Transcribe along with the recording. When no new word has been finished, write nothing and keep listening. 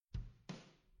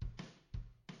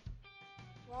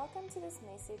Welcome to this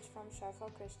message from Shofar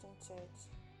Christian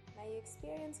Church. May you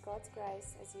experience God's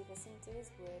grace as you listen to His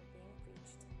word being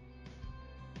preached.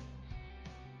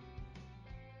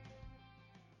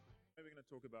 We're going to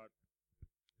talk about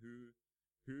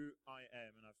who I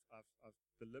am, and I've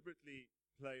deliberately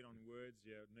played on words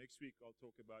here. Next week I'll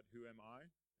talk about who am I,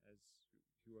 as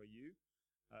who are you.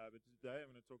 But today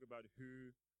I'm going to talk about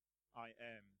who I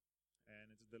am, and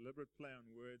it's a deliberate play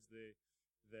on words there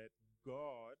that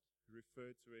God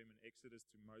referred to him in Exodus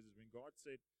to Moses. When God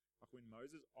said, when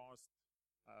Moses asked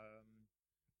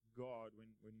God,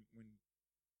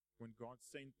 when God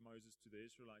sent Moses to the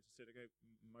Israelites, he said, okay,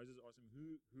 Moses asked him,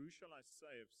 who shall I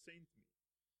say have sent me?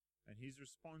 And his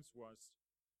response was,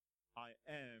 I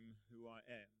am who I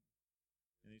am.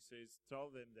 And he says, tell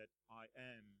them that I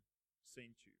am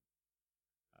sent you.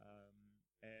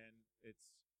 And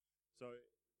it's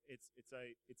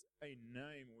a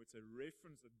name, or it's a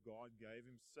reference that God gave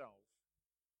himself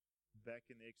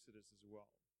back in Exodus as well.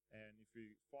 And if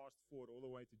we fast forward all the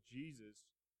way to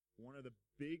Jesus, one of the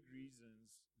big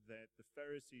reasons that the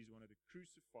Pharisees wanted to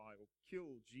crucify or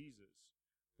kill Jesus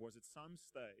was at some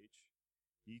stage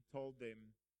he told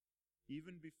them,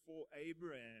 even before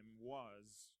Abraham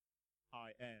was,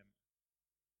 I am.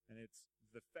 And it's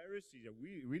the Pharisees.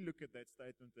 We look at that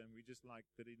statement and we just like,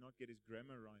 did he not get his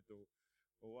grammar right or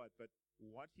what? But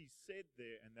what he said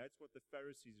there, and that's what the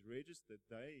Pharisees registered,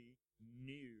 they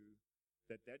knew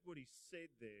that what he said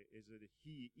there is that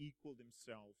he equaled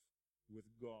himself with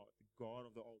God, the God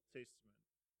of the Old Testament.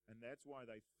 And that's why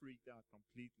they freaked out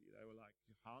completely. They were like,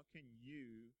 how can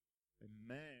you, a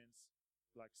man,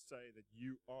 say that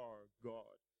you are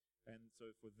God? And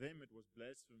so for them it was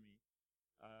blasphemy.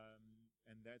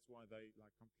 And that's why they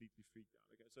completely freaked out.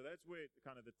 Okay, so that's where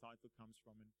kind of the title comes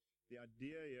from. And the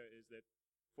idea here is that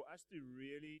for us to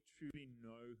really truly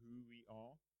know who we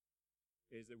are,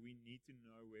 is that we need to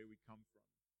know where we come from.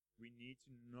 We need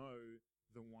to know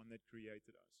the one that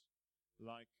created us.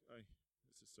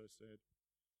 This is so sad.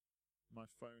 My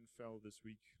phone fell this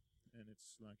week and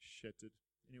it's shattered.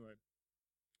 Anyway,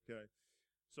 okay.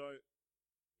 So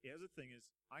here's the thing: is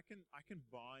I can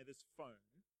buy this phone,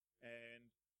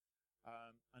 and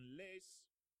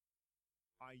unless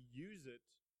I use it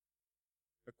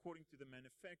according to the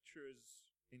manufacturer's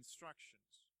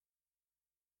instructions,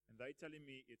 and they telling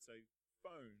me it's a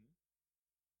phone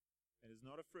and it's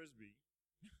not a frisbee,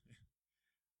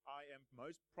 I am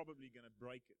most probably going to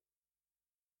break it,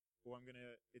 or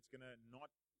it's going to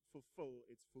not fulfill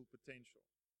its full potential.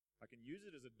 I can use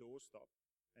it as a doorstop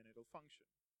and it'll function.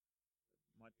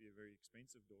 It might be a very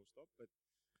expensive doorstop, but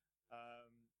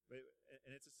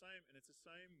it's the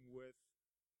same with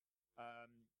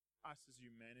us as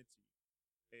humanity.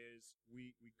 Is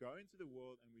we go into the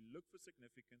world and we look for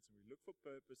significance and we look for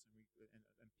purpose,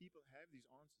 and people have these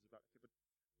answers about, okay, but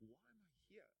why am I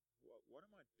here? What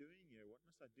am I doing here? What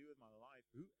must I do with my life?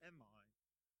 Who am I?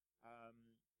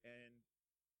 And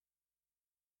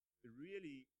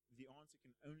really, the answer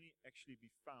can only actually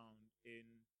be found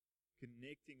in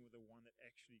connecting with the one that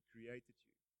actually created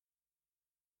you.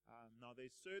 Now,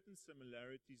 there's certain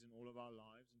similarities in all of our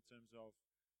lives in terms of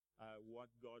what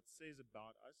God says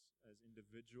about us as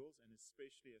individuals and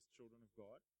especially as children of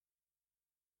God.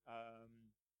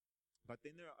 But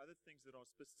then there are other things that are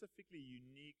specifically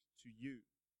unique to you,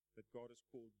 that God has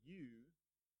called you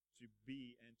to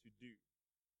be and to do.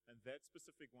 And that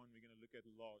specific one we're going to look at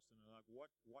last, and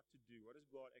what to do. What has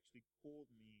God actually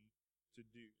called me to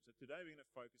do? So today we're going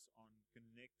to focus on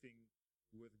connecting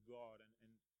with God, and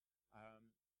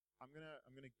I'm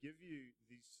gonna give you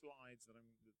these slides that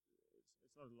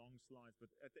it's not long slides, but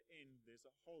at the end there's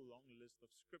a whole long list of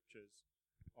scriptures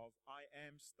of I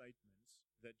am statements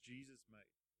that Jesus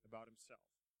made about himself.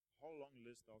 A whole long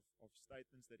list of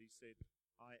statements that he said,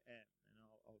 I am. And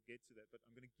I'll get to that. But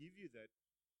I'm going to give you that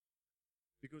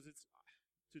because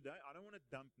today I don't want to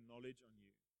dump knowledge on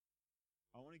you.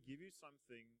 I want to give you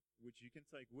something which you can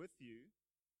take with you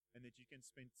and that you can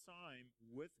spend time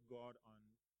with God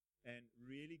on and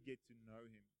really get to know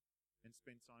him and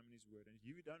spend time in his word. And if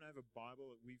you don't have a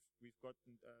Bible, we've got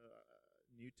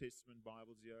New Testament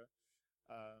Bibles here,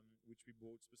 which we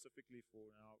bought specifically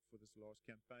for this last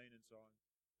campaign and so on.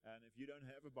 And if you don't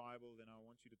have a Bible, then I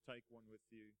want you to take one with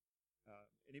you.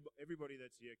 Everybody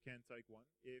that's here can take one.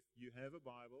 If you have a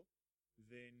Bible,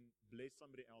 then bless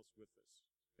somebody else with this.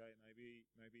 Okay, maybe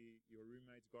your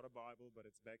roommate's got a Bible, but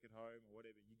it's back at home or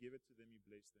whatever. You give it to them, you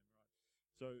bless them, right?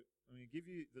 So I'm going to give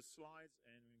you the slides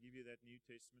and I'm going to give you that New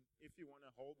Testament. If you want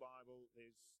a whole Bible,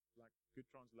 there's good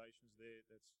translations there.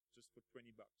 That's just for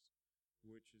 $20,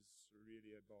 which is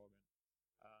really a bargain.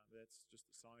 That's just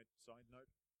a side note.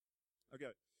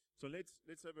 Okay, So let's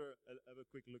have a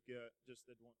quick look here, just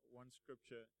at one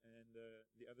scripture, and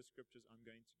the other scriptures I'm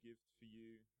going to give for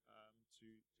you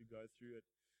to go through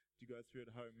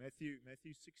at home. Matthew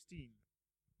 16.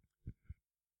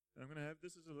 And I'm going to have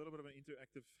this as a little bit of an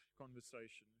interactive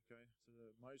conversation. Okay, so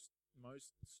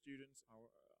most students,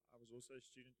 I was also a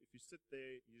student. If you sit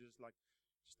there, you just like,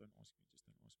 just don't ask me, just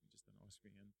don't ask me, just don't ask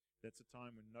me, and that's a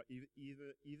time when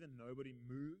either nobody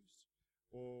moves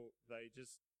or they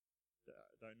just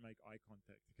don't make eye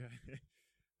contact, okay?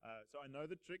 So I know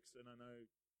the tricks, and I know,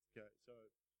 okay, so,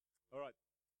 all right,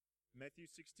 Matthew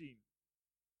 16,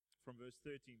 from verse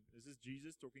 13. This is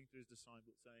Jesus talking to his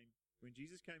disciples, saying, when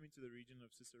Jesus came into the region of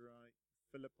Caesarea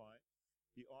Philippi,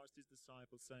 he asked his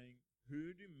disciples, saying,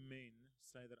 who do men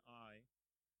say that I,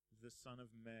 the Son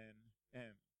of Man,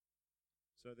 am?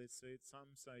 So they said,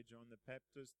 some say John the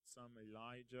Baptist, some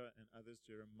Elijah, and others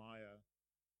Jeremiah,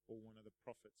 or one of the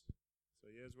prophets. So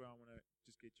here's where I want to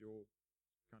just get your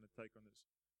kind of take on this.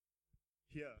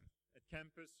 Here, at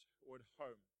campus or at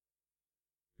home,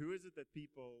 who is it that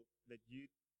people that you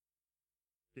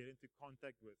get into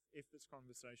contact with if this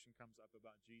conversation comes up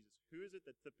about Jesus? Who is it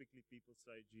that typically people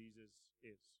say Jesus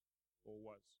is or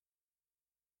was?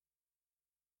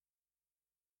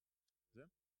 Is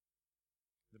it?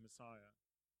 The Messiah.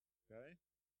 Okay?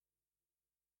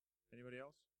 Anybody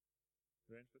else?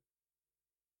 Brentford?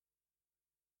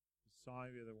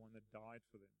 Messiah, the one that died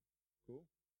for them. Cool?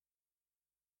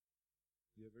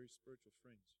 You're very spiritual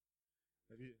friends.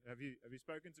 Have you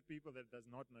spoken to people that does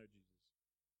not know Jesus?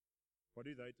 What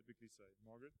do they typically say?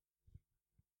 Margaret?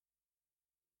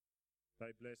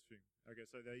 They blaspheme. Okay,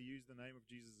 so they use the name of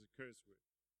Jesus as a curse word.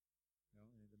 You know,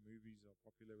 and the movies are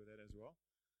popular with that as well.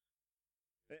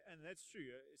 And that's true,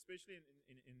 especially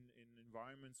in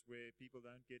environments where people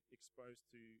don't get exposed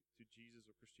to Jesus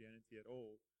or Christianity at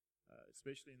all.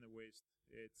 Especially in the West,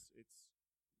 it's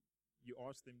you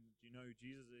ask them, do you know who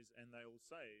Jesus is? And they all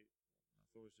say, I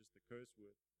thought it was just a curse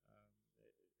word.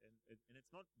 And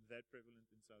it's not that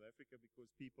prevalent in South Africa because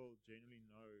people generally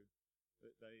know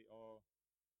that they are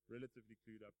relatively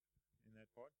clued up in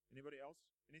that part. Anybody else?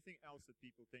 Anything else that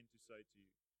people tend to say to you?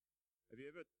 Have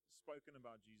you ever spoken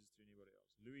about Jesus to anybody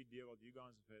else? Louis, Dewald, you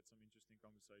guys have had some interesting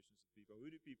conversations with people. Who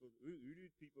do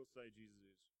people say Jesus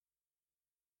is?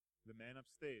 The man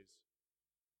upstairs.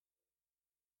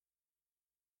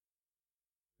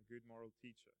 A good moral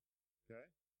teacher. Okay?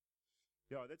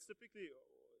 Yeah, that's typically...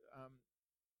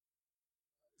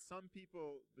 some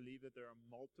people believe that there are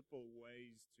multiple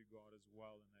ways to God as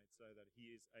well, and they'd say that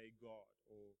he is a God,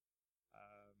 or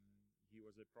he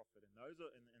was a prophet. And those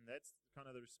are, and that's kind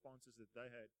of the responses that they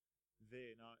had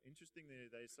there. Now, interestingly,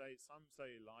 some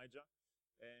say Elijah,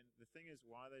 and the thing is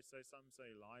why they say some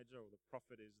say Elijah or the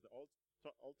prophet is the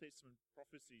Old Testament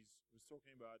prophecies was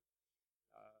talking about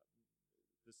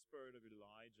the spirit of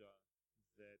Elijah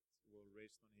that will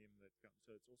rest on him that comes.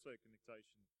 So it's also a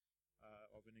connotation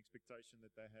of an expectation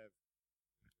that they have.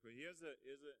 But here's the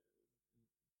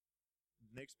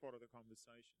next part of the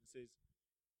conversation. It says,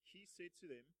 he said to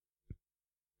them,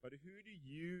 but who do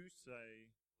you say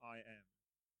I am?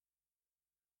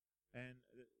 And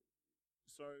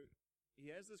so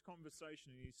he has this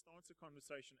conversation, and he starts a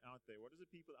conversation out there. What does the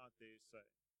people out there say?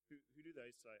 Who do they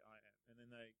say I am? And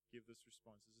then they give this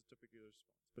response. This is typically the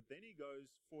response. But then he goes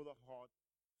for their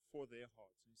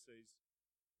hearts, and he says,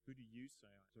 who do you say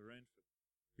I am? So Ranford,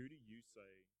 who do you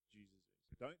say Jesus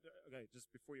is? Okay, just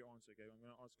before you answer, okay, I'm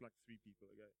going to ask like 3 people,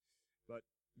 okay? But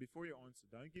before you answer,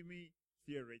 don't give me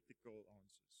theoretical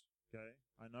answers, okay?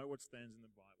 I know what stands in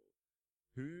the Bible.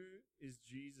 Who is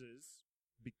Jesus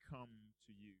become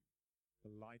to you?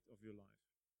 The light of your life.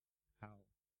 How?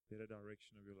 Better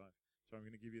direction of your life. So I'm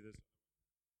going to give you this.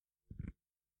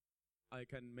 I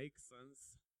can make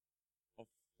sense of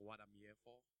what I'm here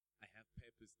for. I have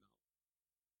purpose now,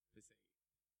 per se.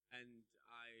 And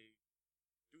I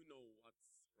do know what's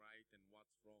right and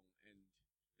what's wrong. And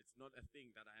it's not a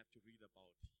thing that I have to read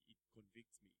about. It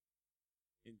convicts me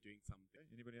in doing something. Okay,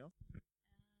 anybody else?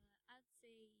 I'd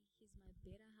say he's my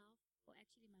better half, or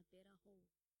actually my better whole.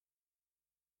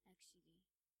 Actually.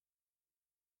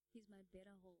 He's my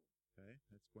better whole. Okay,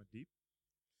 that's quite deep.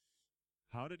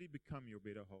 How did he become your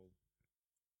better whole?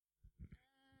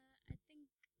 I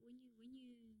think when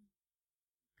you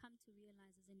come to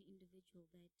realize as an individual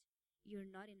that you're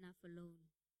not enough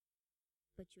alone,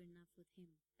 but you're enough with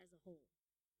him as a whole,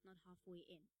 not halfway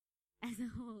in, as a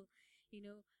whole, you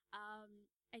know.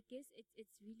 I guess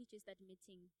it's really just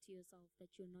admitting to yourself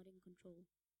that you're not in control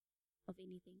of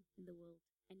anything in the world,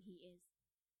 and he is.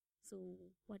 So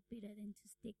what better than to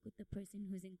stick with the person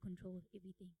who's in control of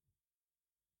everything?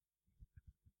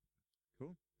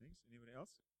 Cool, thanks. Anybody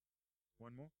else?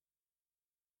 One more?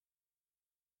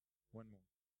 One more.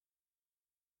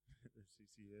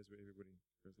 See, here's where everybody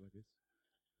goes like this.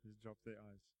 Just drop their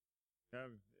eyes.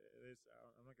 I'm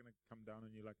not going to come down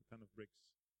on you like a ton of bricks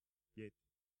yet.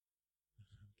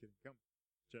 I'm kidding. Come.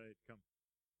 Jade, come.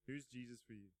 Who's Jesus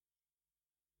for you?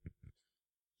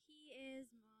 He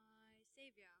is my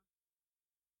savior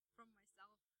from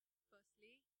myself,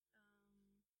 firstly.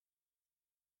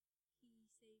 He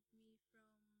saved me from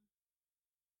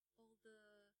all the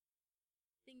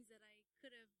things that I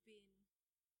could have been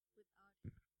without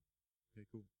him. Okay,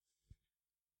 cool.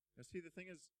 Now, see, the thing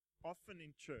is, often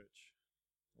in church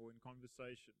or in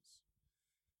conversations,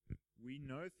 we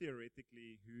know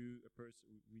theoretically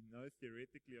we know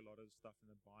theoretically a lot of the stuff in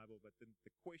the Bible, but then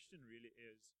the question really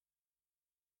is,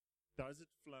 does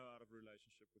it flow out of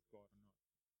relationship with God or not?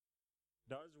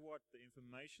 Does the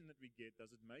information that we get, does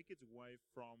it make its way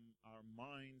from our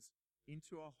minds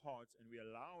into our hearts, and we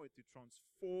allow it to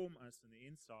transform us on the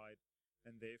inside,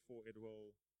 and therefore it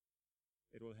will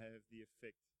have the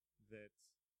effect that,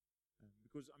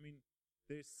 because I mean,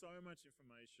 there's so much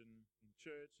information in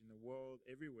church, in the world,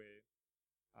 everywhere,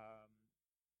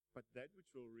 but that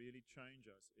which will really change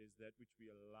us is that which we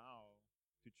allow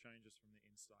to change us from the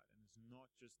inside, and it's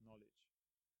not just knowledge.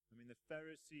 I mean, the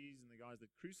Pharisees and the guys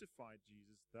that crucified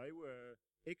Jesus, they were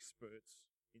experts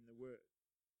in the Word.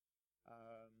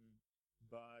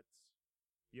 But,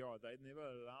 yeah, they never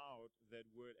allowed that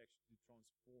Word actually to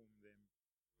transform them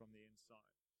from the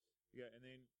inside. Yeah, and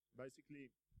then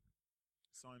basically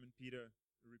Simon Peter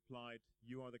replied,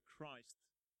 "You are the Christ,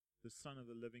 the Son of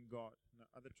the living God."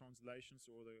 Now, other translations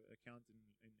or the account in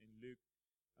Luke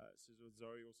says what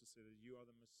Zoe also said, that you are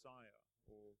the Messiah,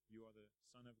 or you are the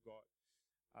Son of God.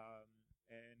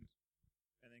 And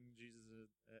then Jesus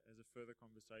has a further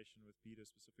conversation with Peter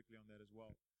specifically on that as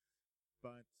well.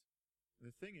 But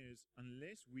the thing is,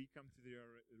 unless we come to the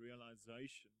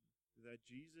realization that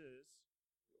Jesus,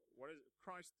 what does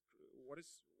Christ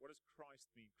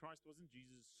mean? Christ wasn't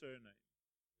Jesus' surname.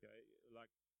 Okay, like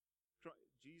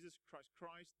Jesus Christ.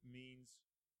 Christ means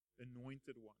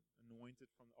anointed one, anointed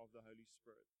of the Holy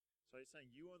Spirit. So he's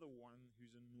saying, you are the one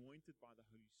who's anointed by the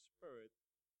Holy Spirit.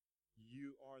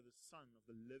 You are the Son of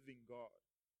the living God.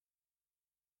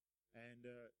 And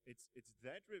it's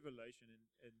that revelation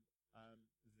and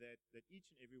that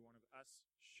each and every one of us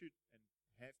should and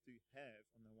have to have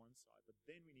on the one side, but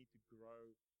then we need to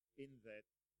grow in that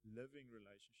living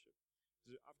relationship.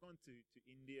 So I've gone to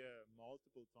India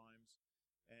multiple times,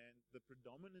 and the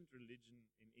predominant religion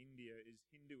in India is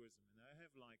Hinduism, and they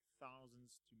have like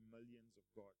thousands to millions of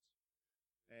gods,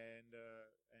 and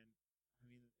I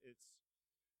mean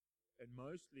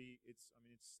mostly it's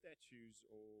statues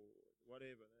or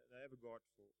whatever. They have a god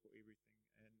for everything,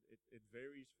 and it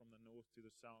varies from the north to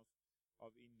the south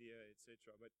of India,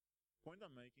 etc. But the point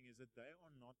I'm making is that they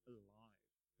are not alive.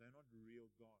 They're not real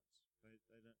gods.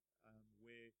 They don't,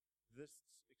 where this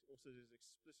also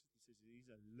explicitly says he's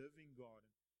a living God.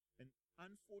 And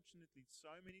unfortunately,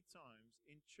 so many times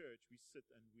in church we sit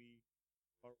and we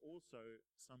are also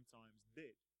sometimes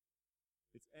dead.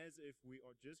 It's as if we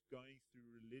are just going through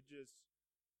religious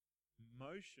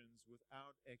motions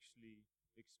without actually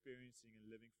experiencing and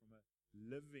living from a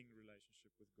living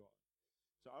relationship with God.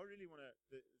 So I really want to,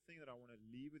 the thing that I want to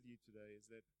leave with you today is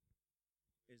that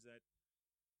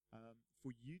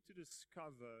for you to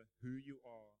discover who you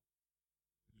are,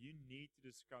 you need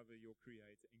to discover your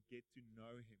Creator and get to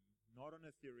know Him, not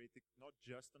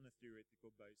just on a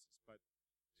theoretical basis, but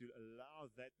to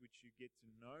allow that which you get to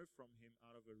know from Him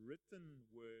out of a written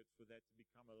word, for that to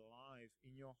become alive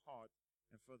in your heart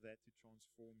and for that to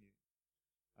transform you.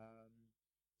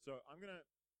 So I'm gonna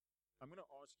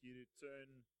ask you to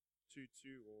turn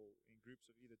two or in groups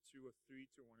of either 2 or 3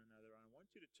 to one another, and I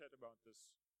want you to chat about this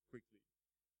quickly,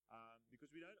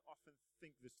 because we don't often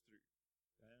think this through.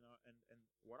 And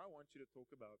what I want you to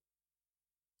talk about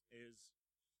is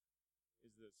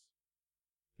this.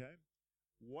 Okay?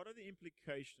 What are the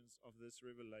implications of this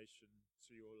revelation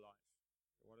to your life?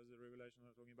 What is the revelation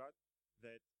I'm talking about?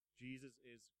 That Jesus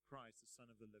is Christ, the Son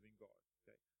of the living God.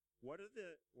 Okay. What is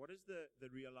the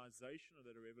realization or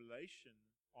the revelation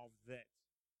of that?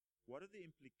 What are the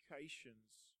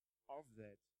implications of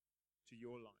that to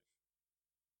your life?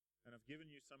 And I've given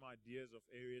you some ideas of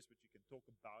areas which you can talk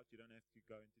about. You don't have to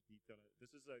go into detail.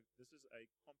 This is a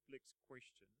complex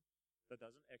question that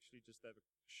doesn't actually just have a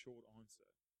short answer.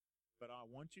 But I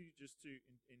want you just to,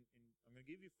 I'm going to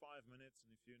give you 5 minutes,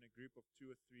 and if you're in a group of 2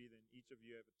 or 3, then each of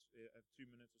you have 2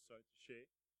 minutes or so to share.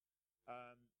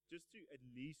 Just to at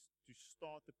least to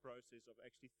start the process of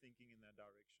actually thinking in that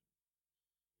direction.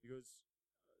 Because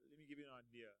let me give you an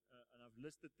idea, and I've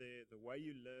listed there the way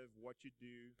you live, what you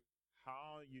do,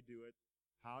 how you do it,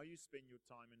 how you spend your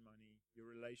time and money, your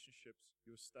relationships,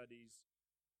 your studies,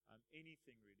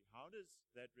 anything really. How does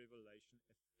that revelation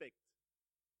affect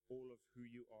all of who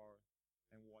you are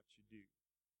and what you do?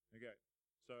 Okay,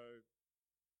 so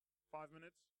 5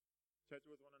 minutes, chat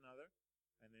with one another,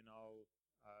 and then I'll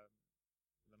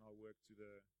work to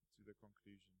the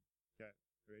conclusion. Okay,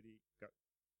 ready, go.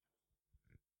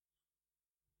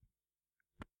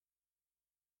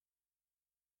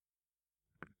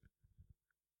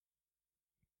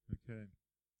 Okay.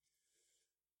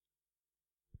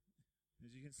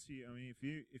 As you can see, I mean, if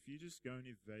you just go and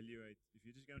evaluate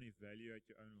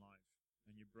your own life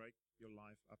and you break your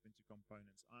life up into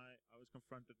components, I was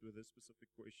confronted with this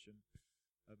specific question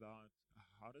about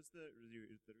how does the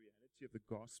reality of the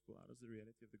gospel,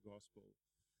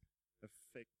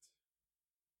 affect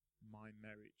my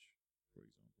marriage, for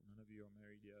example. None of you are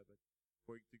married here, but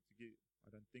I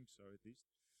don't think so, at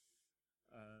least.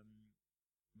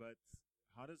 But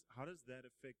how does that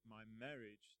affect my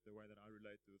marriage, the way that I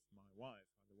relate with my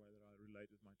wife, the way that I relate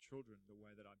with my children, the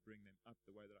way that I bring them up,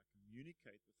 the way that I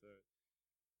communicate with her?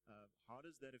 How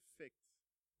does that affect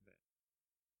that?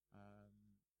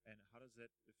 And how does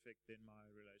that affect then my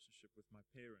relationship with my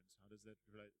parents? How does that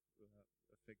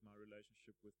affect my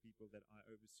relationship with people that I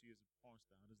oversee as a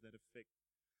pastor? How does that affect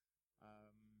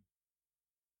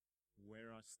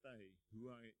where I stay?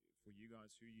 For you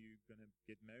guys, who you going to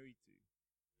get married to?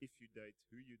 If you date,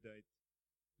 who you date,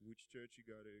 which church you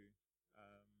go to,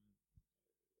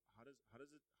 how does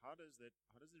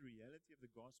the reality of the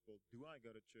gospel? Do I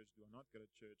go to church? Do I not go to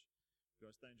church? Do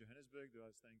I stay in Johannesburg? Do I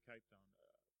stay in Cape Town?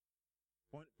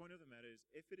 Point of the matter is,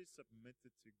 if it is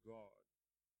submitted to God,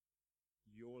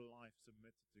 your life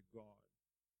submitted to God,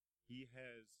 He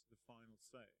has the final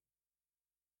say.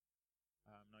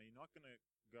 Now, you're not going to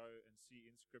go and see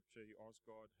in Scripture, you ask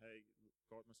God, hey,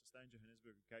 God, must I stay in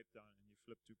Johannesburg or Cape Town? And you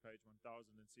flip to page 1000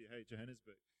 and see, hey,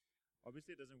 Johannesburg.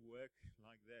 Obviously, it doesn't work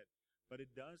like that. But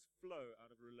it does flow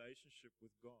out of a relationship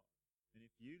with God. And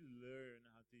if you learn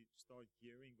how to start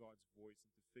hearing God's voice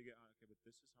and to figure out, okay, but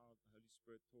this is how the Holy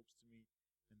Spirit talks to me,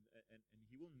 and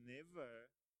He will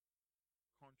never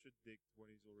contradict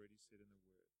what He's already said in the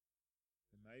Word.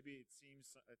 And maybe it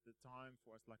seems at the time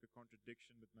for us like a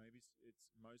contradiction, but maybe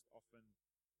it's most often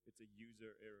it's a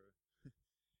user error.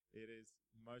 It is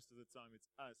most of the time it's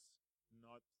us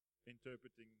not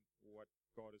interpreting what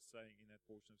God is saying in that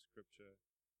portion of Scripture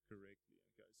correctly.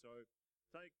 Okay, so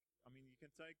you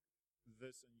can take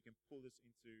this and you can pull this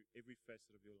into every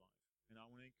facet of your life. And I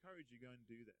want to encourage you, go and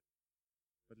do that.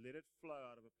 But let it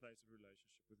flow out of a place of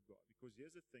relationship with God. Because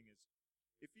here's the thing is,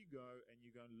 if you go and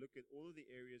you go and look at all of the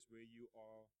areas where you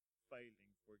are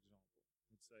failing, for example,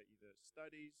 let's say either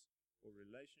studies or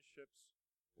relationships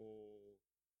or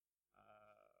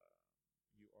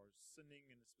you are sinning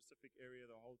in a specific area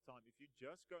the whole time, if you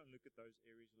just go and look at those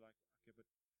areas, you're like, okay, but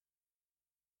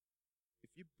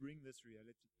if you bring this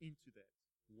reality into that,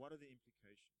 what are the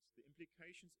implications? The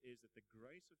implications is that the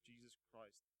grace of Jesus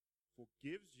Christ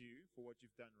forgives you for what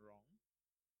you've done wrong,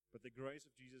 but the grace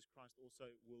of Jesus Christ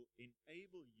also will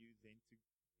enable you then to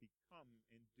become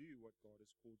and do what God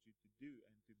has called you to do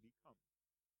and to become.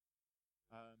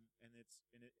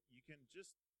 You can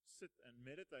just sit and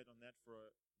meditate on that for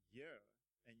a year,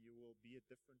 and you will be a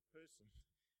different person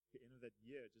at the end of that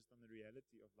year, just on the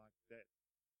reality of like that.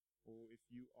 Or if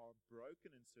you are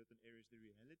broken in certain areas, the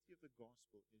reality of the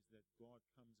gospel is that God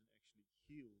comes and actually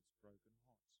heals broken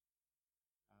hearts.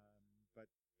 But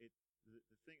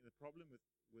the problem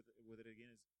with it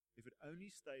again is, if it only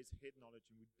stays head knowledge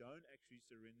and we don't actually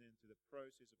surrender into the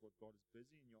process of what God is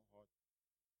busy in your heart,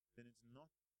 then it's not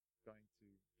going to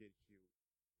get healed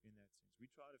in that sense. We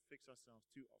try to fix ourselves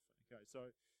too often. Okay,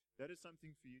 so that is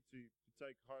something for you to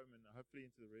take home and hopefully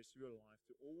into the rest of your life,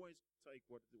 to always take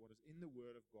what is in the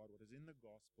Word of God, what is in the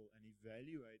gospel, and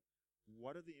evaluate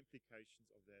what are the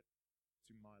implications of that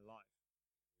to my life.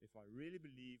 If I really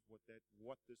believe what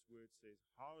this Word says,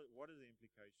 what are the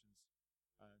implications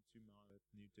to my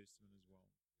New Testament as well?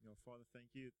 Father,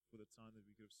 thank you for the time that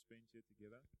we could have spent here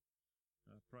together.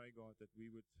 And I pray, God, that we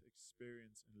would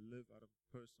experience and live out of a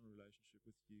personal relationship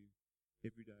with you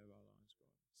every day of our lives, God.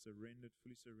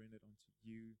 Fully surrendered unto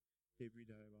you every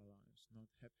day of our lives. Not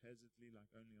haphazardly, like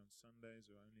only on Sundays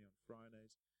or only on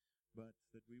Fridays, but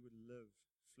that we would live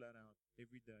flat out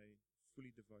every day,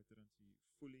 fully devoted unto you,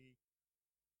 fully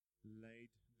laid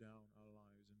down our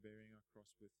lives and bearing our cross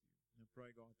with you. And I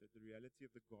pray, God, that the reality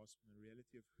of the gospel and the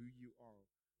reality of who you are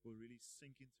will really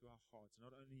sink into our hearts,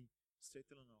 not only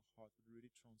settle in our heart, but really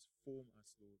transform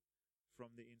us, Lord,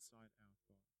 from the inside out,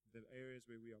 God. The areas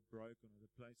where we are broken or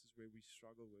the places where we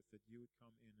struggle with, that you would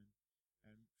come in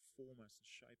and form us and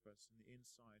shape us in the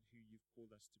inside who you've called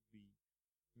us to be.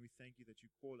 And we thank you that you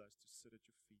call us to sit at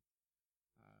your feet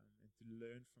and to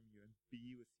learn from you and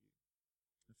be with you.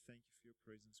 And thank you for your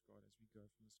presence, God, as we go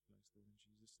from this place, Lord, in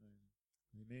Jesus' name.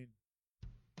 Amen.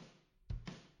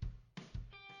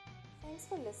 Thanks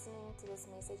for listening to this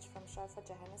message from Shofar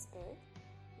Johannesburg.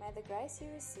 May the grace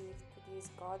you received produce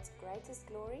God's greatest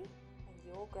glory and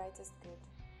your greatest good.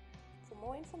 For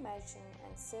more information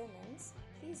and sermons,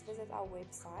 please visit our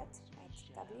website at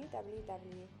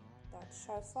www.shofar.joburg.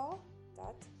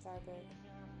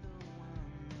 The one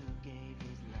who gave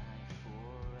his life